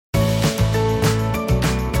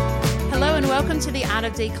welcome to the Art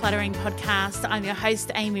of Decluttering podcast. I'm your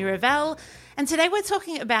host, Amy Revell, and today we're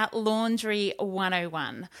talking about Laundry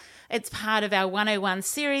 101. It's part of our 101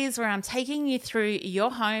 series where I'm taking you through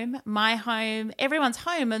your home, my home, everyone's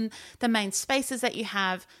home, and the main spaces that you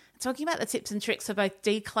have, talking about the tips and tricks of both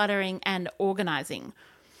decluttering and organizing.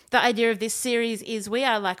 The idea of this series is we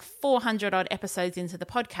are like 400 odd episodes into the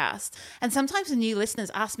podcast, and sometimes new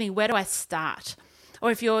listeners ask me, where do I start?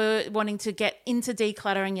 Or if you're wanting to get into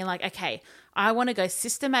decluttering, you're like, okay, I want to go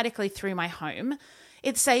systematically through my home.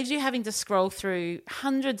 It saves you having to scroll through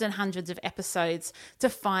hundreds and hundreds of episodes to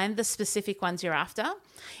find the specific ones you're after.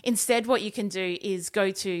 Instead, what you can do is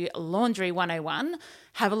go to Laundry 101,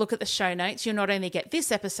 have a look at the show notes. You'll not only get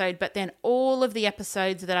this episode, but then all of the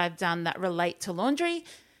episodes that I've done that relate to laundry,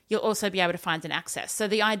 you'll also be able to find and access. So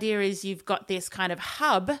the idea is you've got this kind of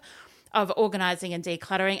hub of organizing and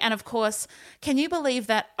decluttering. And of course, can you believe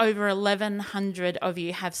that over 1,100 of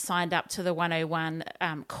you have signed up to the 101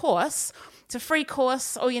 course? It's a free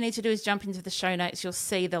course. All you need to do is jump into the show notes. You'll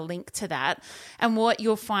see the link to that. And what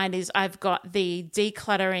you'll find is I've got the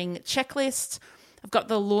decluttering checklist, I've got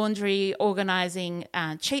the laundry organizing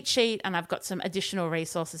cheat sheet, and I've got some additional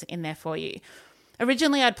resources in there for you.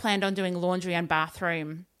 Originally, I'd planned on doing laundry and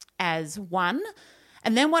bathroom as one.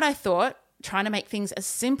 And then what I thought, trying to make things as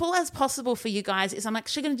simple as possible for you guys, is I'm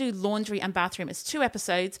actually going to do laundry and bathroom as 2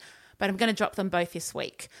 episodes, but I'm going to drop them both this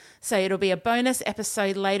week. So it'll be a bonus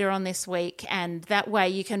episode later on this week, and that way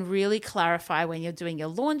you can really clarify when you're doing your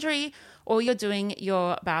laundry or you're doing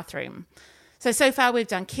your bathroom. So far we've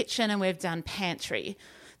done kitchen and we've done pantry.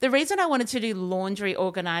 The reason I wanted to do laundry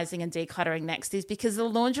organizing and decluttering next is because the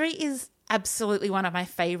laundry is absolutely one of my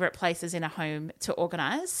favorite places in a home to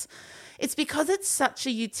organize. It's because it's such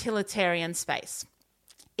a utilitarian space.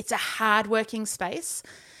 It's a hardworking space.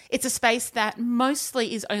 It's a space that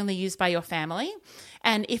mostly is only used by your family.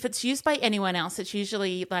 And if it's used by anyone else, it's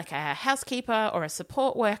usually like a housekeeper or a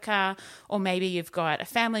support worker, or maybe you've got a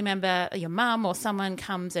family member, your mum or someone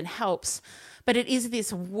comes and helps. But it is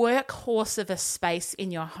this workhorse of a space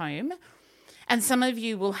in your home. And some of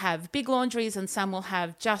you will have big laundries and some will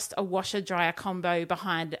have just a washer-dryer combo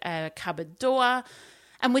behind a cupboard door.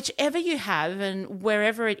 And whichever you have, and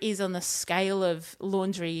wherever it is on the scale of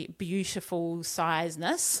laundry beautiful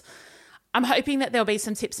sizeness, I'm hoping that there'll be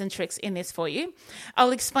some tips and tricks in this for you.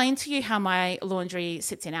 I'll explain to you how my laundry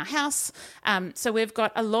sits in our house. So we've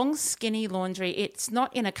got a long, skinny laundry. It's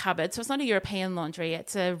not in a cupboard, so it's not a European laundry.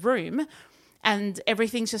 It's a room, and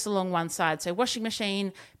everything's just along one side. So washing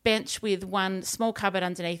machine, bench with one small cupboard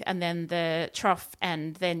underneath, and then the trough,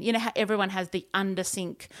 and then, you know how everyone has the under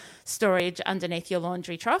sink storage underneath your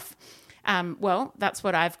laundry trough? Well, that's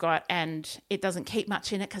what I've got, and it doesn't keep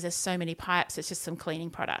much in it because there's so many pipes. It's just some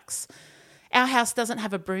cleaning products. Our house doesn't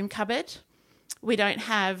have a broom cupboard. We don't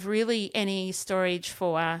have really any storage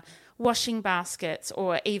for washing baskets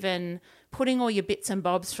or even putting all your bits and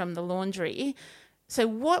bobs from the laundry. So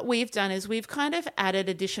what we've done is we've kind of added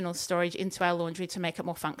additional storage into our laundry to make it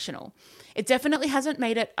more functional. It definitely hasn't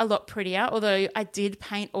made it a lot prettier, although I did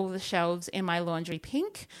paint all the shelves in my laundry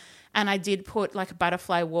pink, and I did put like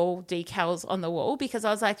butterfly wall decals on the wall because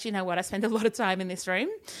I was like, you know what, I spend a lot of time in this room.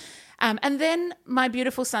 And then my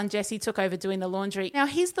beautiful son Jesse took over doing the laundry. Now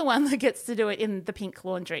he's the one that gets to do it in the pink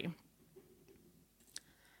laundry.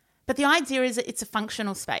 But the idea is that it's a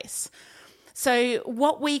functional space. So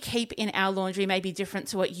what we keep in our laundry may be different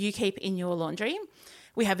to what you keep in your laundry.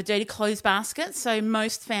 We have a dirty clothes basket, so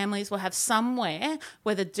most families will have somewhere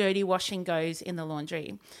where the dirty washing goes in the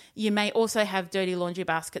laundry. You may also have dirty laundry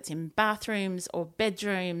baskets in bathrooms or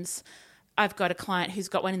bedrooms. I've got a client who's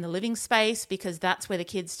got one in the living space because that's where the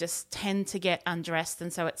kids just tend to get undressed,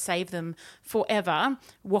 and so it saved them forever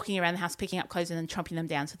walking around the house picking up clothes and then chopping them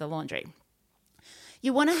down to the laundry.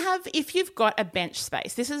 You want to have, if you've got a bench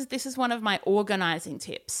space, this is one of my organizing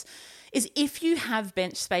tips, is if you have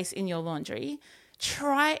bench space in your laundry,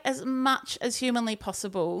 try as much as humanly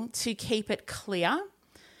possible to keep it clear.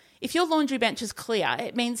 If your laundry bench is clear,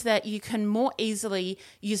 it means that you can more easily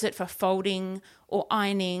use it for folding or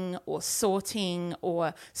ironing or sorting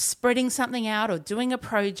or spreading something out or doing a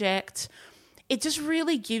project. It just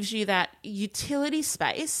really gives you that utility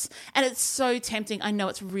space, and it's so tempting. I know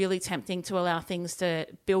it's really tempting to allow things to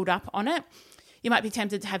build up on it. You might be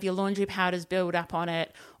tempted to have your laundry powders build up on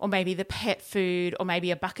it, or maybe the pet food, or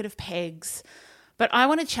maybe a bucket of pegs. But I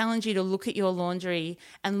want to challenge you to look at your laundry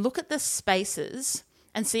and look at the spaces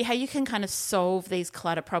and see how you can kind of solve these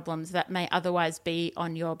clutter problems that may otherwise be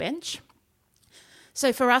on your bench.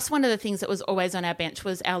 So for us, one of the things that was always on our bench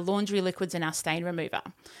was our laundry liquids and our stain remover.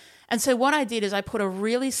 And so what I did is I put a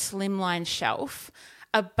really slimline shelf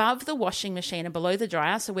above the washing machine and below the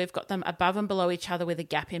dryer. So we've got them above and below each other with a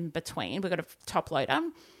gap in between. We've got a top loader.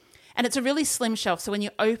 And it's a really slim shelf. So when you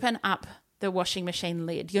open up the washing machine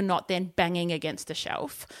lid, you're not then banging against the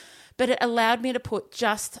shelf. But it allowed me to put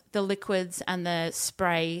just the liquids and the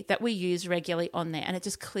spray that we use regularly on there, and it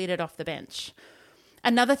just cleared it off the bench.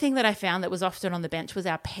 Another thing that I found that was often on the bench was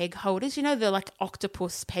our peg holders. You know, the like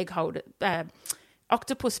octopus peg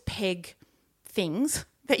things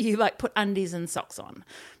that you like put undies and socks on.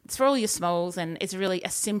 It's for all your smalls, and it's really a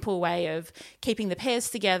simple way of keeping the pairs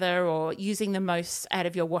together or using the most out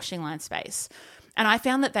of your washing line space. And I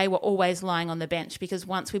found that they were always lying on the bench because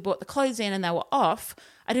once we brought the clothes in and they were off,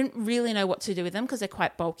 I didn't really know what to do with them because they're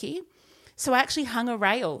quite bulky. So I actually hung a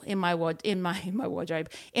rail in my wardrobe,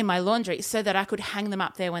 in my laundry, so that I could hang them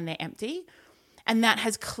up there when they're empty. And that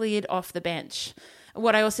has cleared off the bench.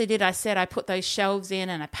 What I also did, I put those shelves in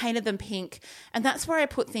and I painted them pink. And that's where I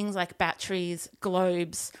put things like batteries,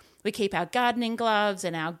 globes. We keep our gardening gloves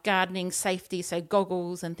and our gardening safety, so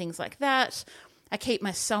goggles and things like that. I keep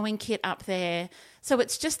my sewing kit up there. So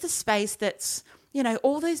it's just a space that's, you know,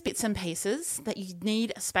 all those bits and pieces that you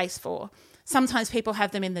need a space for. Sometimes people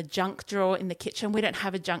have them in the junk drawer in the kitchen. We don't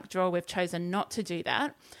have a junk drawer. We've chosen not to do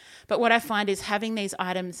that. But what I find is having these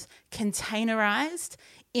items containerized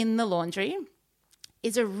in the laundry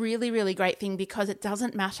is a really, really great thing because it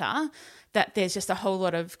doesn't matter that there's just a whole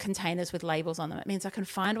lot of containers with labels on them. It means I can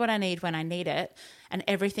find what I need when I need it, and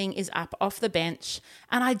everything is up off the bench.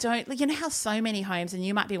 And I don't, you know how so many homes, and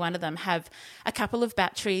you might be one of them, have a couple of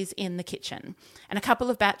batteries in the kitchen and a couple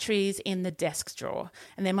of batteries in the desk drawer.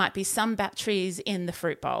 And there might be some batteries in the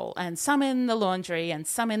fruit bowl and some in the laundry and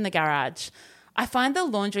some in the garage. I find the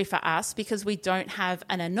laundry for us, because we don't have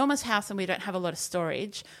an enormous house and we don't have a lot of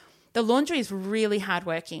storage, the laundry is really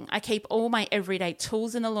hardworking. I keep all my everyday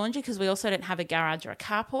tools in the laundry because we also don't have a garage or a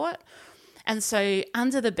carport. And so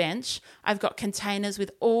under the bench, I've got containers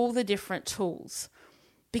with all the different tools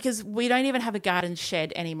because we don't even have a garden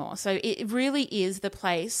shed anymore. So it really is the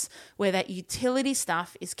place where that utility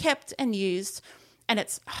stuff is kept and used, and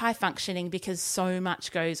it's high functioning because so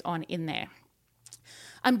much goes on in there.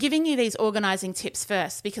 I'm giving you these organising tips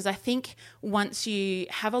first because I think once you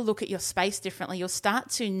have a look at your space differently, you'll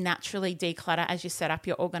start to naturally declutter as you set up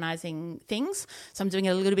your organising things. So I'm doing it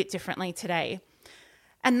a little bit differently today.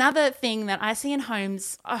 Another thing that I see in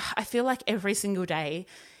homes, I feel like every single day,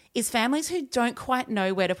 is families who don't quite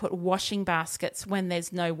know where to put washing baskets when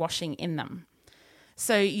there's no washing in them.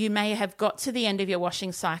 So you may have got to the end of your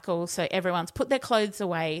washing cycle, so everyone's put their clothes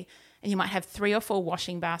away, and you might have 3 or 4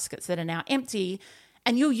 washing baskets that are now empty.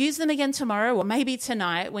 And you'll use them again tomorrow or maybe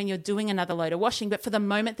tonight when you're doing another load of washing, but for the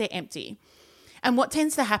moment they're empty. And what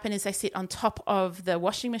tends to happen is they sit on top of the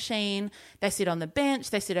washing machine, they sit on the bench,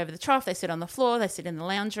 they sit over the trough, they sit on the floor, they sit in the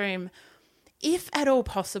lounge room. If at all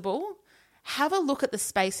possible, have a look at the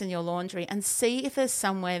space in your laundry and see if there's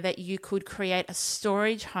somewhere that you could create a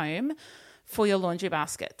storage home for your laundry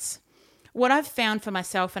baskets. What I've found for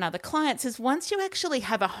myself and other clients is once you actually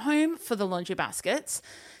have a home for the laundry baskets,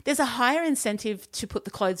 there's a higher incentive to put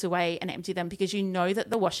the clothes away and empty them because you know that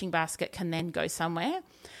the washing basket can then go somewhere.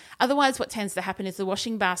 Otherwise, what tends to happen is the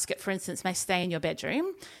washing basket, for instance, may stay in your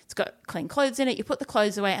bedroom. It's got clean clothes in it. You put the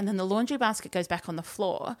clothes away and then the laundry basket goes back on the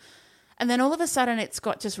floor. And then all of a sudden it's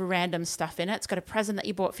got just random stuff in it. It's got a present that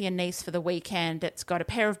you bought for your niece for the weekend. It's got a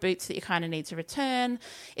pair of boots that you kind of need to return.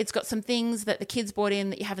 It's got some things that the kids bought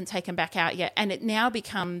in that you haven't taken back out yet. And it now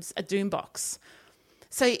becomes a doom box.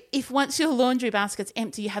 So if once your laundry basket's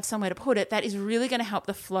empty, you have somewhere to put it, that is really going to help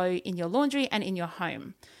the flow in your laundry and in your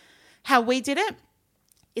home. How we did it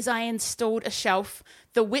is I installed a shelf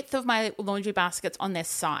the width of my laundry baskets on their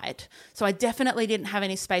side. So I definitely didn't have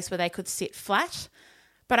any space where they could sit flat.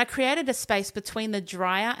 But I created a space between the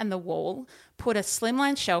dryer and the wall, put a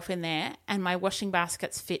slimline shelf in there, and my washing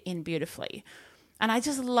baskets fit in beautifully. And I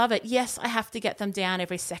just love it. Yes, I have to get them down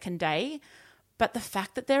every second day, but the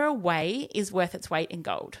fact that they're away is worth its weight in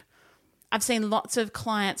gold. I've seen lots of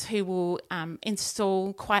clients who will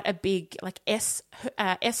install quite a big like S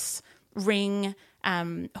ring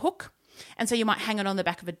hook. And so you might hang it on the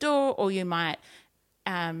back of a door, or you might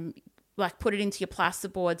put it into your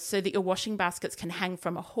plasterboard so that your washing baskets can hang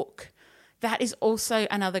from a hook. That is also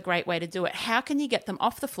another great way to do it. How can you get them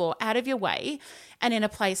off the floor, out of your way, and in a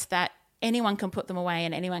place that anyone can put them away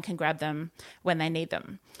and anyone can grab them when they need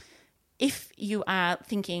them? If you are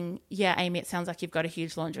thinking, yeah, Amy, it sounds like you've got a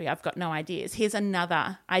huge laundry, I've got no ideas. Here's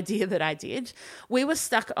another idea that I did. We were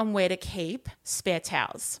stuck on where to keep spare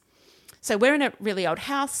towels. So we're in a really old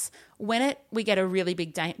house. When we get a really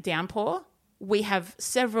big downpour, we have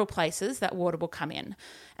several places that water will come in.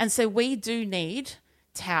 And so we do need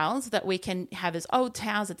towels that we can have as old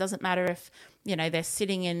towels. It doesn't matter if, they're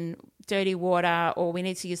sitting in dirty water or we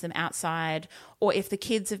need to use them outside, or if the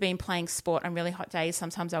kids have been playing sport on really hot days,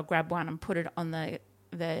 sometimes I'll grab one and put it on the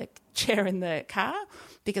chair in the car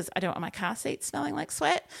because I don't want my car seat smelling like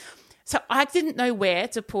sweat. So I didn't know where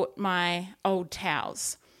to put my old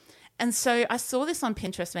towels. And so I saw this on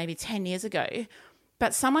Pinterest maybe 10 years ago,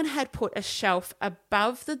 but someone had put a shelf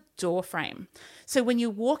above the door frame. So when you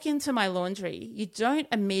walk into my laundry, you don't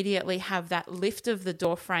immediately have that lift of the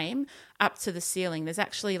door frame up to the ceiling. There's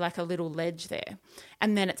actually like a little ledge there,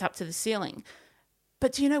 and then it's up to the ceiling.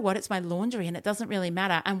 But do you know what? It's my laundry and it doesn't really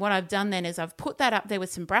matter. And what I've done then is I've put that up there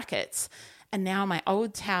with some brackets, and now my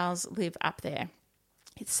old towels live up there.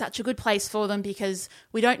 It's such a good place for them because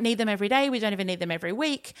we don't need them every day. We don't even need them every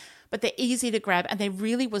week, but they're easy to grab, and there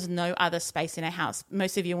really was no other space in our house.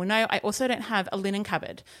 Most of you will know I also don't have a linen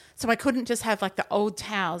cupboard. So I couldn't just have like the old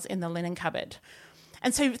towels in the linen cupboard.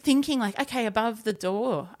 And so thinking like, okay, above the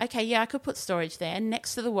door, okay, yeah, I could put storage there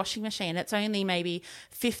next to the washing machine. It's only maybe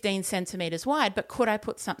 15 centimeters wide, but could I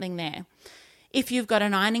put something there? If you've got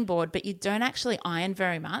an ironing board, but you don't actually iron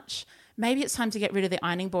very much, maybe it's time to get rid of the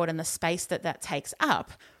ironing board and the space that takes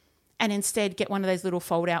up, and instead get one of those little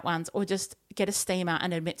fold-out ones, or just get a steamer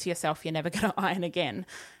and admit to yourself you're never going to iron again.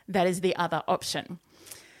 That is the other option.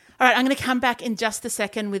 All right, I'm going to come back in just a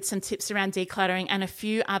second with some tips around decluttering and a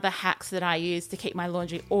few other hacks that I use to keep my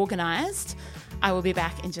laundry organised. I will be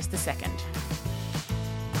back in just a second.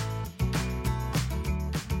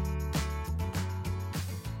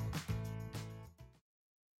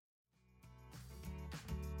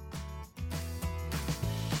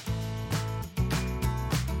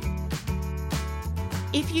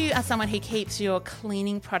 If you are someone who keeps your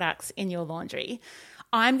cleaning products in your laundry,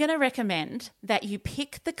 I'm going to recommend that you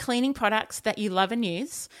pick the cleaning products that you love and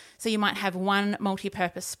use. So you might have one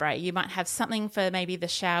multi-purpose spray. You might have something for maybe the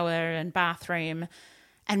shower and bathroom,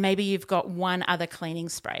 and maybe you've got one other cleaning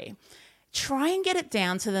spray. Try and get it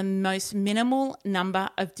down to the most minimal number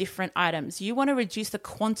of different items. You want to reduce the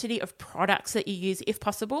quantity of products that you use if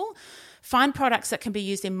possible. Find products that can be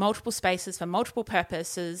used in multiple spaces for multiple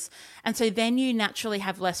purposes. And so then you naturally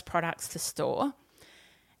have less products to store.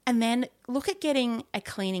 And then look at getting a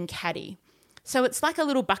cleaning caddy. So it's like a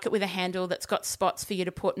little bucket with a handle that's got spots for you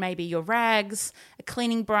to put maybe your rags, a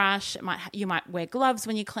cleaning brush. You might wear gloves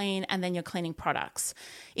when you clean, and then your cleaning products.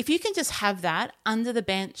 If you can just have that under the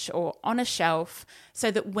bench or on a shelf so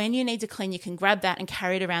that when you need to clean, you can grab that and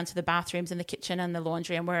carry it around to the bathrooms and the kitchen and the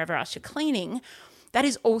laundry and wherever else you're cleaning, that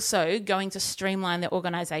is also going to streamline the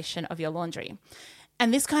organisation of your laundry.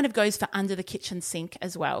 And this kind of goes for under the kitchen sink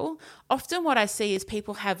as well. Often what I see is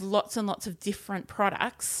people have lots and lots of different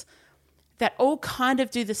products that all kind of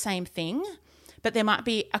do the same thing, but there might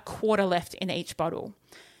be a quarter left in each bottle.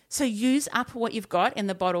 So use up what you've got in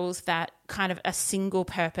the bottles that kind of are single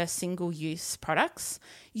purpose, single use products.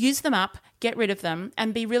 Use them up, get rid of them,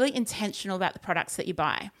 and be really intentional about the products that you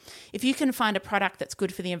buy. If you can find a product that's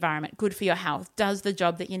good for the environment, good for your health, does the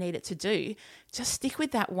job that you need it to do, just stick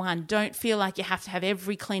with that one. Don't feel like you have to have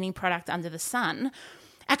every cleaning product under the sun.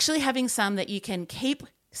 Actually having some that you can keep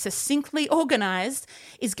succinctly organized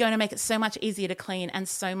is going to make it so much easier to clean and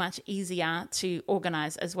so much easier to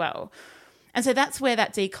organize as well. And so that's where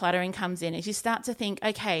that decluttering comes in, is you start to think,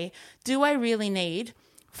 okay, do I really need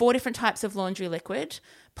 4 different types of laundry liquid?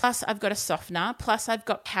 Plus I've got a softener, plus I've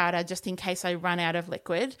got powder just in case I run out of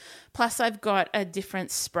liquid, plus I've got a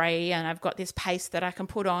different spray and I've got this paste that I can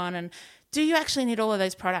put on. And do you actually need all of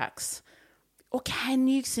those products? Or can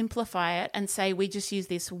you simplify it and say we just use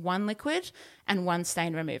this one liquid and one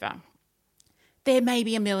stain remover? There may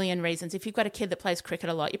be a million reasons. If you've got a kid that plays cricket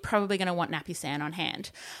a lot, you're probably going to want nappy sand on hand.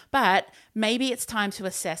 But maybe it's time to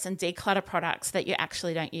assess and declutter products that you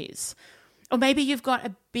actually don't use. Or maybe you've got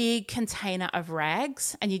a big container of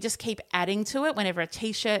rags and you just keep adding to it whenever a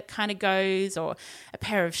t-shirt kind of goes, or a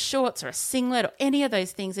pair of shorts or a singlet or any of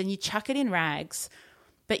those things, and you chuck it in rags,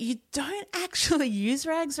 but you don't actually use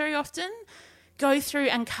rags very often. Go through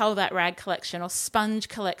and cull that rag collection or sponge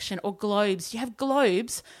collection or globes. You have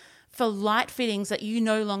globes for light fittings that you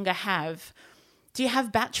no longer have. Do you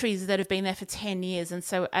have batteries that have been there for 10 years and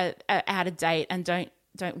so are out of date and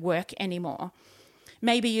don't work anymore?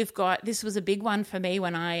 Maybe you've got, this was a big one for me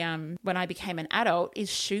when I became an adult, is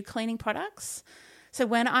shoe cleaning products. So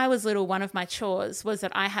when I was little, one of my chores was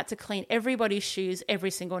that I had to clean everybody's shoes every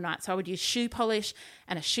single night. So I would use shoe polish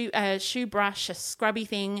and a shoe brush, a scrubby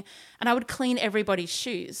thing, and I would clean everybody's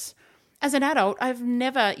shoes. As an adult, I've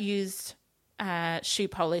never used shoe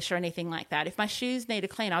polish or anything like that. If my shoes need a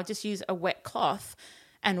clean, I'll just use a wet cloth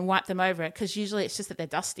and wipe them over it, because usually it's just that they're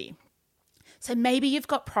dusty. So maybe you've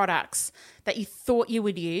got products that you thought you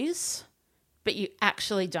would use, but you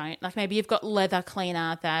actually don't. Like maybe you've got leather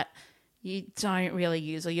cleaner that you don't really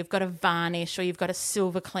use, or you've got a varnish, or you've got a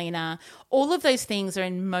silver cleaner. All of those things are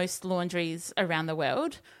in most laundries around the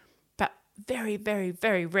world, but very, very,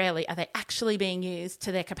 very rarely are they actually being used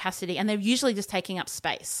to their capacity, and they're usually just taking up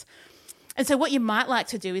space. And so what you might like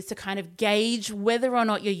to do is to kind of gauge whether or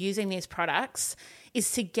not you're using these products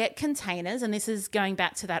is to get containers, and this is going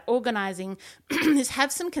back to that organizing, is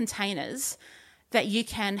have some containers that you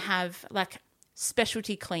can have like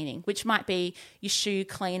specialty cleaning, which might be your shoe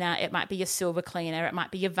cleaner, it might be your silver cleaner, it might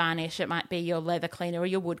be your varnish, it might be your leather cleaner or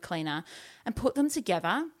your wood cleaner, and put them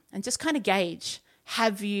together and just kind of gauge,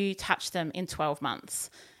 have you touched them in 12 months?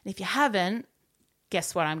 And if you haven't,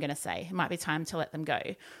 guess what I'm going to say? It might be time to let them go.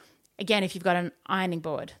 Again, if you've got an ironing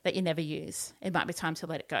board that you never use, it might be time to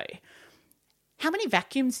let it go. How many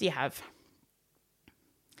vacuums do you have?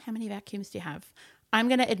 How many vacuums do you have? I'm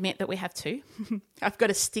going to admit that we have two. I've got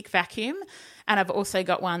a stick vacuum and I've also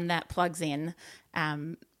got one that plugs in.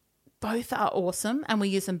 Both are awesome and we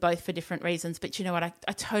use them both for different reasons. But you know what?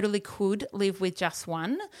 I totally could live with just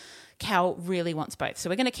one. Cal really wants both. So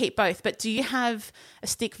we're going to keep both. But do you have a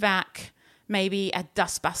stick vac, maybe a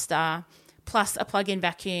dustbuster, plus a plug-in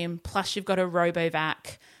vacuum, plus you've got a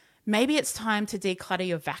RoboVac? Maybe it's time to declutter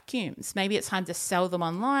your vacuums. Maybe it's time to sell them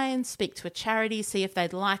online, speak to a charity, see if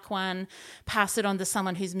they'd like one, pass it on to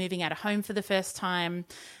someone who's moving out of home for the first time.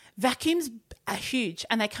 Vacuums are huge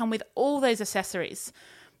and they come with all those accessories.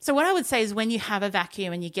 So what I would say is when you have a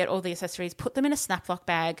vacuum and you get all the accessories, put them in a Snap-Lock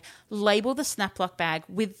bag, label the Snap-Lock bag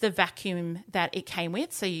with the vacuum that it came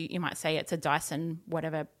with. So you might say it's a Dyson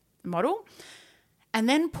whatever model, and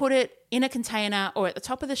then put it in a container or at the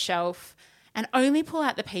top of the shelf, and only pull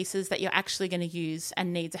out the pieces that you're actually going to use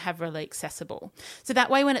and need to have really accessible. So that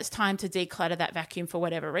way when it's time to declutter that vacuum for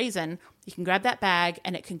whatever reason, you can grab that bag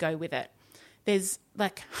and it can go with it. There's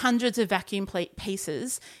like hundreds of vacuum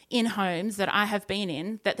pieces in homes that I have been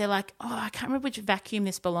in that they're like, oh, I can't remember which vacuum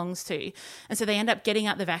this belongs to. And so they end up getting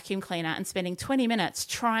out the vacuum cleaner and spending 20 minutes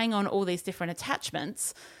trying on all these different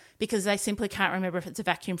attachments because they simply can't remember if it's a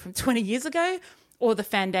vacuum from 20 years ago or the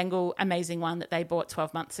Fandangle amazing one that they bought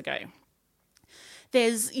 12 months ago.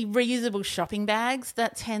 There's reusable shopping bags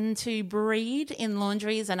that tend to breed in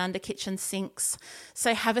laundries and under kitchen sinks.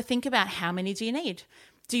 So have a think about how many do you need?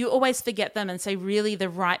 Do you always forget them and say really the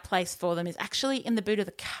right place for them is actually in the boot of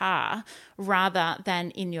the car rather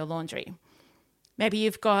than in your laundry? Maybe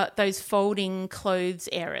you've got those folding clothes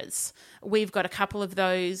areas. We've got a couple of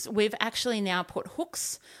those. We've actually now put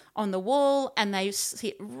hooks on the wall and they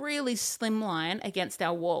sit really slimline against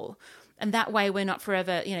our wall. And that way we're not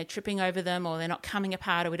forever, tripping over them or they're not coming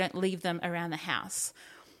apart or we don't leave them around the house.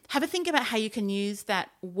 Have a think about how you can use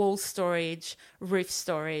that wall storage, roof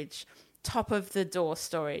storage, top of the door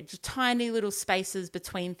storage, tiny little spaces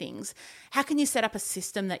between things. How can you set up a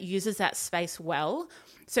system that uses that space well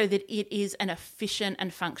so that it is an efficient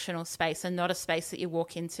and functional space and not a space that you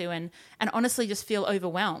walk into and honestly just feel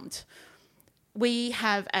overwhelmed? We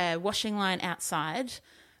have a washing line outside,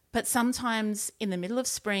 but sometimes in the middle of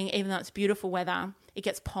spring, even though it's beautiful weather, it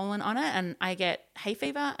gets pollen on it and I get hay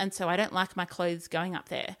fever. And so I don't like my clothes going up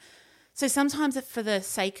there. So sometimes for the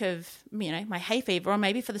sake of, my hay fever, or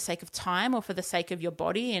maybe for the sake of time or for the sake of your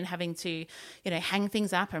body and having to, hang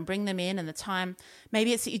things up and bring them in and the time,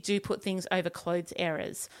 maybe it's that you do put things over clothes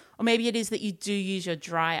areas, or maybe it is that you do use your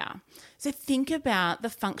dryer. So think about the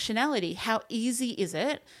functionality. How easy is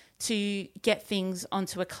it to get things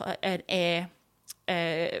onto an air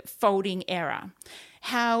folding area?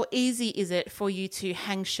 How easy is it for you to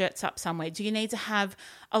hang shirts up somewhere? Do you need to have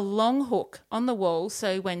a long hook on the wall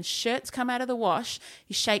so when shirts come out of the wash,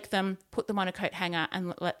 you shake them, put them on a coat hanger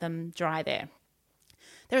and let them dry there?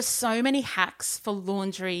 There are so many hacks for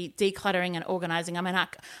laundry, decluttering and organising. I mean,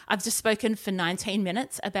 I've just spoken for 19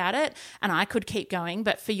 minutes about it and I could keep going,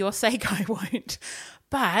 but for your sake, I won't.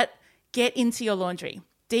 But get into your laundry.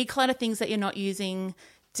 Declutter things that you're not using.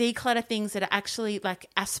 Declutter things that are actually like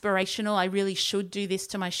aspirational. I really should do this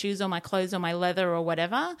to my shoes or my clothes or my leather or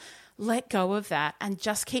whatever. Let go of that and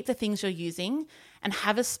just keep the things you're using and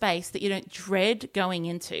have a space that you don't dread going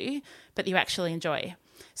into, but you actually enjoy.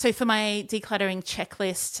 So for my decluttering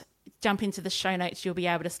checklist, jump into the show notes. You'll be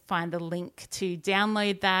able to find the link to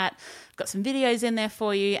download that. I've got some videos in there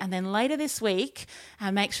for you. And then later this week,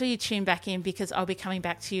 make sure you tune back in because I'll be coming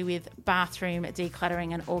back to you with bathroom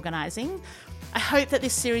decluttering and organising. I hope that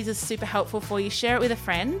this series is super helpful for you. Share it with a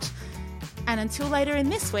friend. And until later in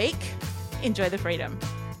this week, enjoy the freedom.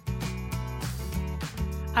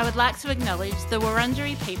 I would like to acknowledge the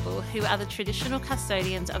Wurundjeri people who are the traditional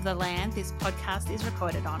custodians of the land this podcast is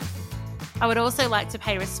recorded on. I would also like to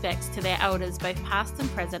pay respects to their elders, both past and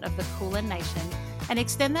present, of the Kulin Nation, and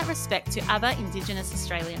extend that respect to other Indigenous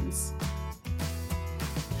Australians.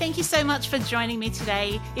 Thank you so much for joining me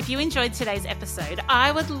today. If you enjoyed today's episode,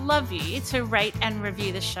 I would love you to rate and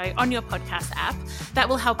review the show on your podcast app. That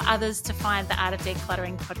will help others to find the Art of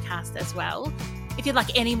Decluttering podcast as well. If you'd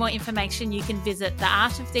like any more information, you can visit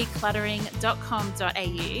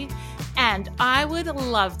theartofdecluttering.com.au, and I would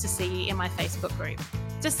love to see you in my Facebook group.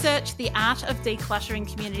 Just search the Art of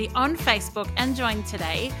Decluttering community on Facebook and join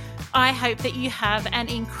today. I hope that you have an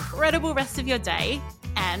incredible rest of your day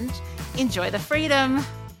and enjoy the freedom.